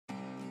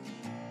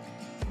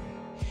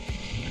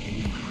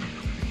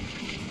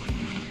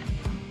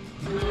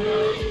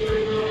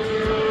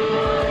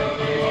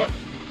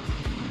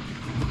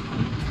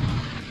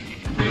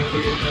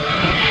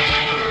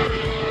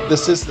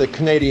This is the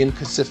Canadian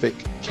Pacific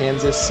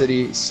Kansas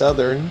City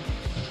Southern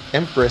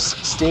Empress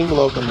steam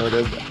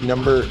locomotive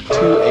number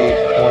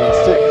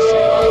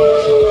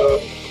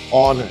 2816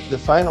 on the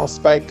Final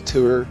Spike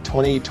Tour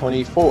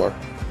 2024.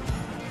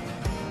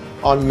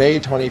 On May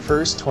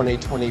 21st,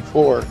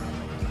 2024,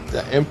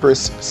 the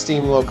Empress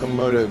steam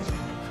locomotive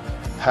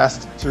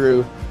passed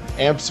through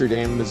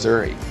Amsterdam,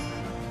 Missouri.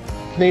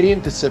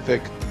 Canadian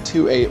Pacific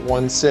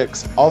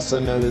 2816, also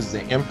known as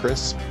the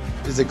Empress,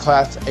 is a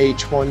Class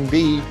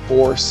H1B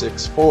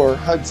 464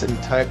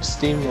 Hudson-type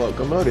steam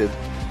locomotive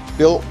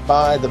built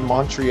by the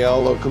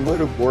Montreal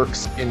Locomotive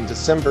Works in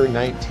December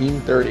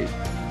 1930.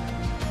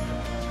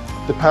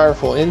 The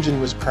powerful engine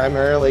was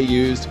primarily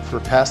used for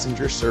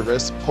passenger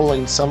service,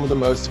 pulling some of the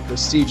most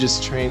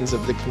prestigious trains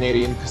of the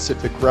Canadian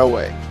Pacific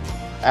Railway.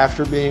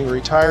 After being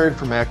retired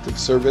from active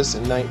service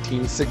in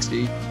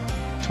 1960,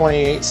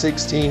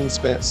 2816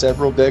 spent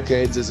several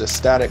decades as a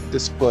static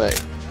display.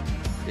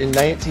 In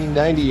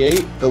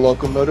 1998, the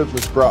locomotive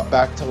was brought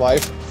back to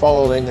life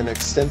following an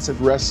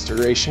extensive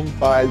restoration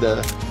by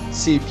the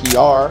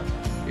CPR.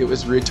 It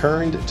was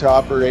returned to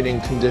operating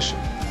condition.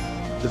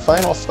 The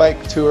Final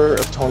Spike Tour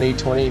of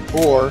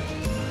 2024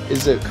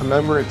 is a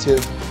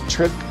commemorative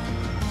trip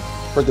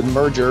for the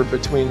merger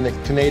between the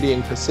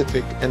Canadian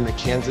Pacific and the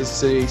Kansas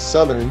City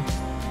Southern,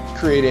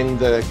 creating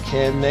the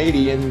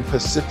Canadian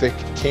Pacific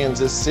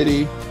Kansas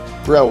City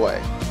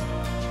Railway.